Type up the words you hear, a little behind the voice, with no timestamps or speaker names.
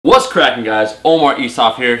What's cracking, guys? Omar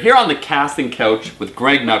Esoff here on the casting couch with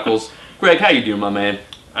Greg Knuckles. Greg, how you doing, my man?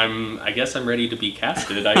 I guess I'm ready to be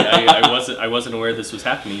casted. I wasn't aware this was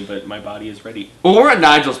happening, but my body is ready. Well, we're at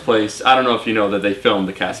Nigel's place. I don't know if you know that they filmed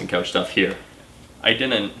the casting couch stuff here. I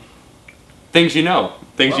didn't. Things you know,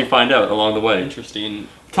 things you find out along the way. Interesting.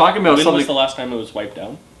 Talking about when something. was the last time it was wiped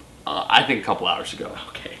down? I think a couple hours ago.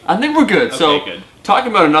 Okay. I think we're good. Okay, So, good.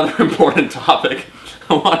 talking about another important topic,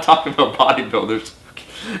 I want to talk about bodybuilders.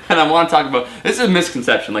 And I want to talk about, this is a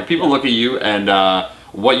misconception. Like, people look at you and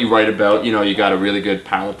what you write about, you know, you got a really good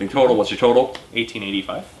powerlifting total. What's your total?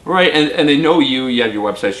 1885. Right, and they know you have your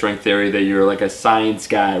website Strength Theory, that you're like a science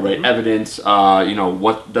guy, right? Mm-hmm. Evidence, you know,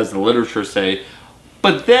 what does the literature say?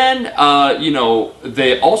 But then, you know,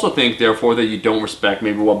 they also think, therefore, that you don't respect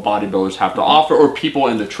maybe what bodybuilders have to offer or people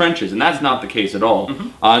in the trenches, and that's not the case at all.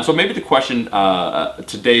 And so maybe the question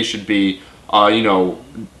today should be, you know,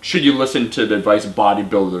 should you listen to the advice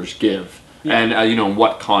bodybuilders give? And, you know, in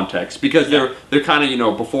what context? Because they're kind of, you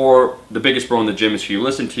know, before the biggest bro in the gym is who you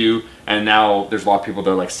listen to, and now there's a lot of people that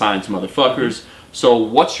are like science motherfuckers. So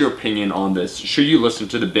what's your opinion on this? Should you listen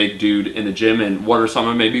to the big dude in the gym, and what are some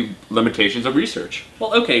of maybe limitations of research?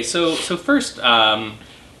 Well, okay, so first,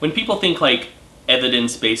 when people think like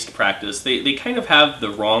evidence-based practice, they kind of have the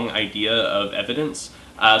wrong idea of evidence.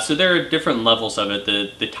 So there are different levels of it.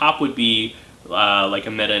 The top would be like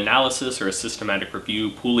a meta-analysis or a systematic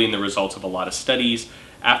review, pooling the results of a lot of studies.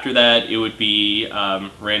 After that, it would be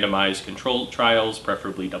randomized controlled trials,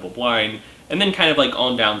 preferably double-blind, and then kind of like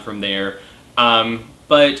on down from there.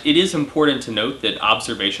 But it is important to note that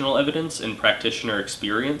observational evidence and practitioner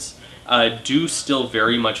experience do still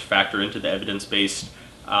very much factor into the evidence-based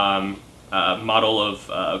model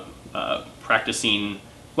of practicing,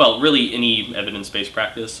 well, really any evidence-based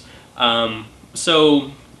practice.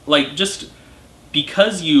 So, like, just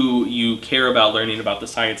because you care about learning about the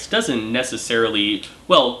science doesn't necessarily,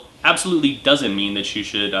 well, absolutely doesn't mean that you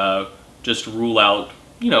should just rule out,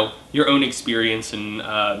 you know, your own experience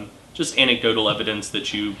and just anecdotal evidence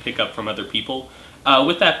that you pick up from other people.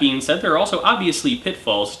 With that being said, there are also obviously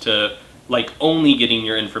pitfalls to like only getting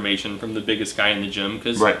your information from the biggest guy in the gym,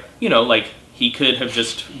 because you know, like, he could have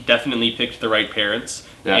just definitely picked the right parents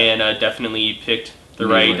and definitely picked the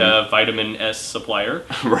right vitamin S supplier.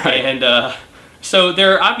 And so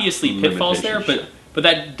there are obviously pitfalls there, but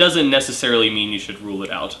that doesn't necessarily mean you should rule it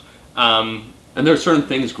out. And there are certain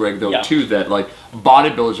things, Greg, though, too, that like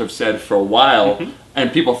bodybuilders have said for a while,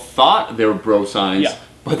 and people thought they were bro science,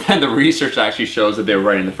 but then the research actually shows that they were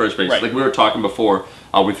right in the first place. Like we were talking before,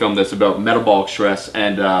 we filmed this about metabolic stress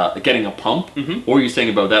and getting a pump. What were you saying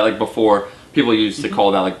about that? Like before, people used to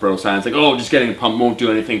call that like bro science, like, oh, just getting a pump won't do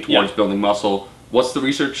anything towards building muscle. What's the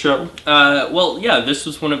research show? Well, yeah, this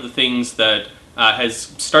was one of the things that has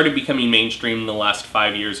started becoming mainstream in the last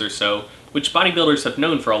 5 years or so, which bodybuilders have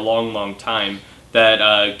known for a long, long time,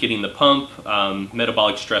 that getting the pump,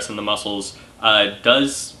 metabolic stress in the muscles,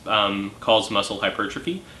 does cause muscle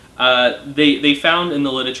hypertrophy. They found in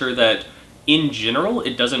the literature that in general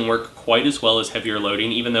it doesn't work quite as well as heavier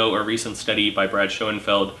loading, even though a recent study by Brad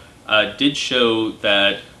Schoenfeld did show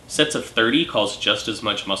that sets of 30 cause just as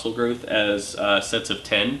much muscle growth as sets of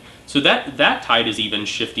 10. So that tide is even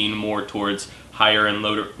shifting more towards higher and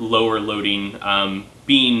lower loading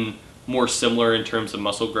being more similar in terms of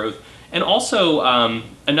muscle growth. And also,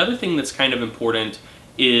 another thing that's kind of important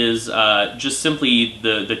is just simply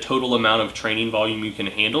the total amount of training volume you can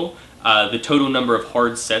handle, the total number of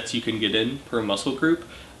hard sets you can get in per muscle group,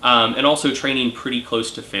 and also training pretty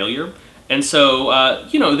close to failure. And so,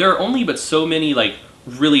 you know, there are only but so many, like,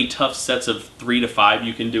 really tough sets of 3 to 5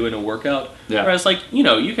 you can do in a workout. Whereas, like, you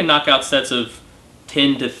know, you can knock out sets of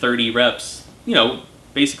 10 to 30 reps, you know,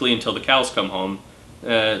 basically until the cows come home.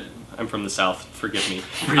 I'm from the South, forgive me.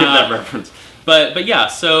 Forget that reference. But yeah,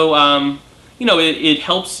 so, you know, it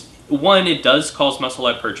helps. One, it does cause muscle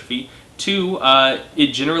hypertrophy. Two,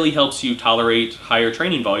 it generally helps you tolerate higher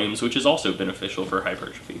training volumes, which is also beneficial for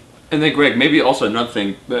hypertrophy. And then, Greg, maybe also another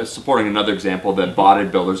thing, supporting another example, that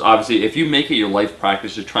bodybuilders, obviously, if you make it your life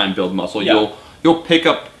practice to try and build muscle, you'll pick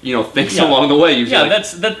up, you know, things along the way. Yeah, like,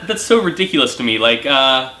 that's so ridiculous to me. Like,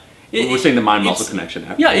 we're saying the mind-muscle connection.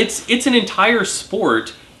 Yeah, it's an entire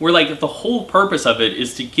sport where, like, the whole purpose of it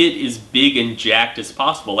is to get as big and jacked as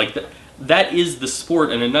possible. Like, that is the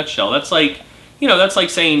sport in a nutshell. That's like, you know, that's like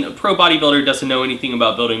saying a pro bodybuilder doesn't know anything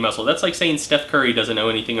about building muscle. That's like saying Steph Curry doesn't know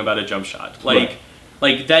anything about a jump shot. Like,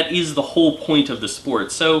 like, that is the whole point of the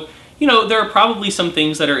sport. So, you know, there are probably some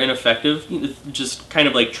things that are ineffective, just kind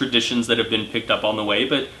of like traditions that have been picked up on the way,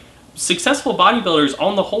 but successful bodybuilders,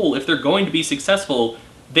 on the whole, if they're going to be successful,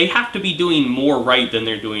 they have to be doing more right than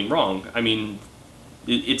they're doing wrong. I mean,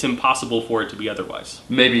 it's impossible for it to be otherwise.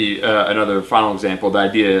 Maybe another final example, the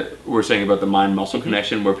idea we're saying about the mind-muscle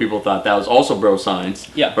connection, where people thought that was also bro science,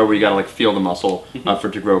 Yeah. where we gotta like feel the muscle for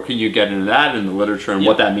it to grow. Can you get into that in the literature and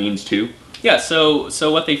what that means too? Yeah, so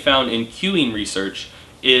what they found in cueing research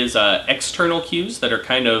is external cues that are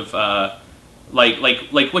kind of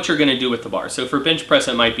like what you're going to do with the bar. So for bench press,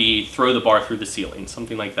 it might be throw the bar through the ceiling,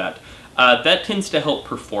 something like that. That tends to help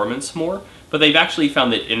performance more, but they've actually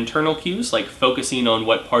found that internal cues, like focusing on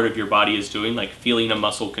what part of your body is doing, like feeling a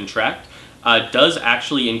muscle contract, does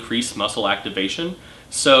actually increase muscle activation.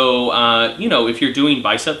 So, you know, if you're doing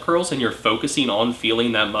bicep curls and you're focusing on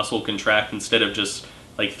feeling that muscle contract instead of just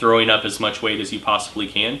like throwing up as much weight as you possibly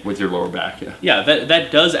can. With your lower back, yeah. Yeah,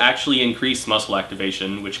 that does actually increase muscle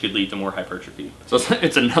activation, which could lead to more hypertrophy. So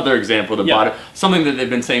it's another example of the body, something that they've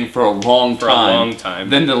been saying for a long time.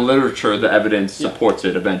 Then the literature, the evidence supports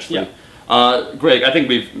it eventually. Greg, I think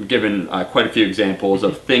we've given quite a few examples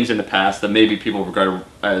of things in the past that maybe people regard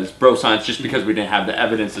as bro science just because we didn't have the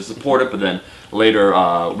evidence to support it, but then later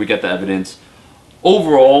we get the evidence.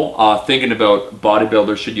 Overall, thinking about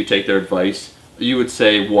bodybuilders, should you take their advice? You would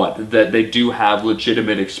say what? That they do have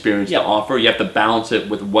legitimate experience to offer. You have to balance it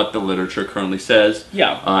with what the literature currently says.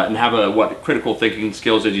 And have a critical thinking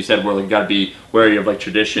skills, as you said, where you got to be wary of like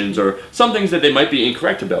traditions or some things that they might be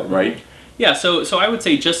incorrect about, right? Yeah. So I would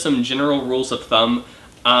say just some general rules of thumb.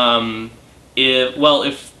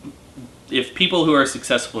 If people who are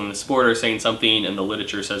successful in the sport are saying something and the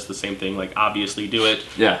literature says the same thing, like obviously do it.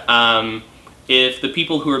 If the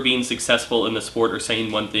people who are being successful in the sport are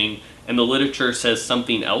saying one thing and the literature says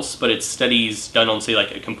something else, but it's studies done on, say,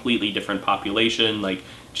 like a completely different population, like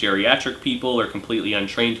geriatric people or completely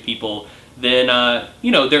untrained people, then,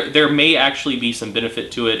 you know, there may actually be some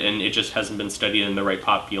benefit to it and it just hasn't been studied in the right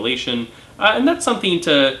population. And that's something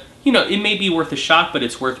to, you know, it may be worth a shot, but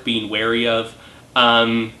it's worth being wary of.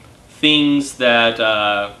 Things that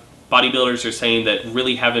bodybuilders are saying that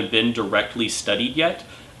really haven't been directly studied yet,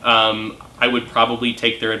 I would probably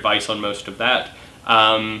take their advice on most of that.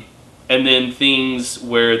 And then things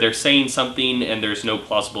where they're saying something and there's no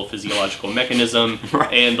plausible physiological mechanism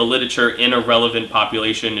and the literature in a relevant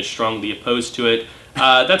population is strongly opposed to it,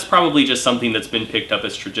 that's probably just something that's been picked up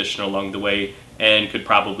as tradition along the way and could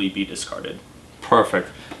probably be discarded. Perfect.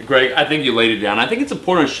 Greg, I think you laid it down. I think it's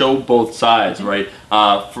important to show both sides, right?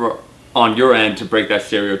 On your end, to break that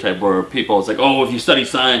stereotype where people, it's like, oh, if you study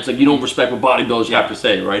science, like you don't respect what bodybuilders have to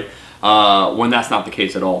say, right? When that's not the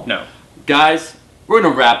case at all. No. Guys, we're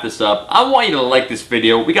going to wrap this up. I want you to like this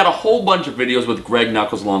video. We got a whole bunch of videos with Greg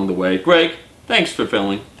Knuckles along the way. Greg, thanks for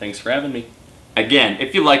filming. Thanks for having me. Again,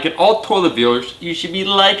 if you like it, all toilet viewers, you should be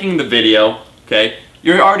liking the video, okay?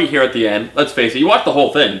 You're already here at the end. Let's face it, you watched the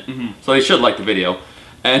whole thing, so they should like the video.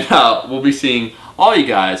 And we'll be seeing all you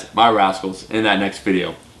guys, my rascals, in that next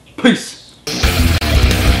video. Peace!